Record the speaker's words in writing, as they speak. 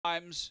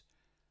Times.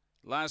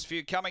 Last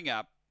few coming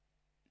up.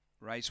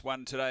 Race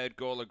 1 today at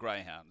Gawler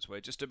Greyhounds.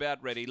 We're just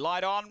about ready.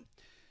 Light on.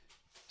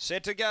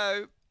 Set to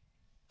go.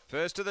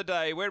 First of the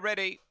day. We're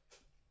ready.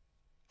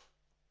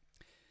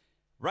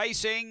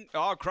 Racing,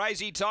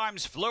 Crazy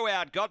Times flew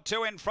out, got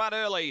two in front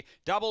early.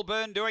 Double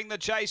Burn doing the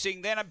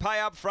chasing, then a pay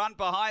up front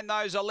behind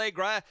those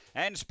Allegra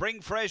and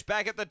Spring Fresh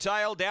back at the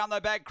tail. Down the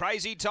back,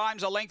 Crazy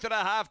Times a length and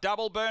a half.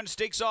 Double Burn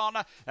sticks on,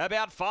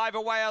 about 5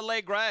 away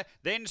Allegra,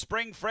 then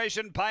Spring Fresh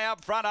and pay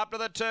up front up to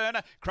the turn.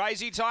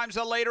 Crazy Times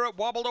the leader, it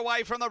wobbled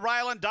away from the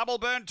rail and Double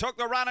Burn took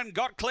the run and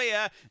got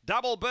clear.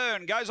 Double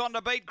Burn goes on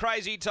to beat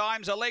Crazy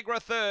Times, Allegra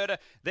third,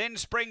 then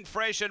Spring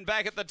Fresh and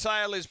back at the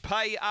tail is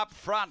pay up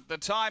front. The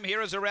time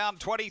here is around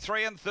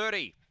 23 and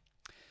 30.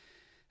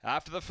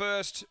 After the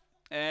first,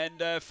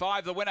 and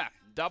 5 the winner.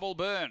 Double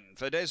Burn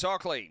for Des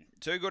Ockley.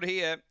 Too good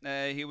here.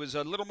 He was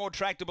a little more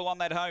tractable on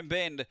that home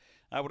bend.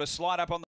 Able to slide up on the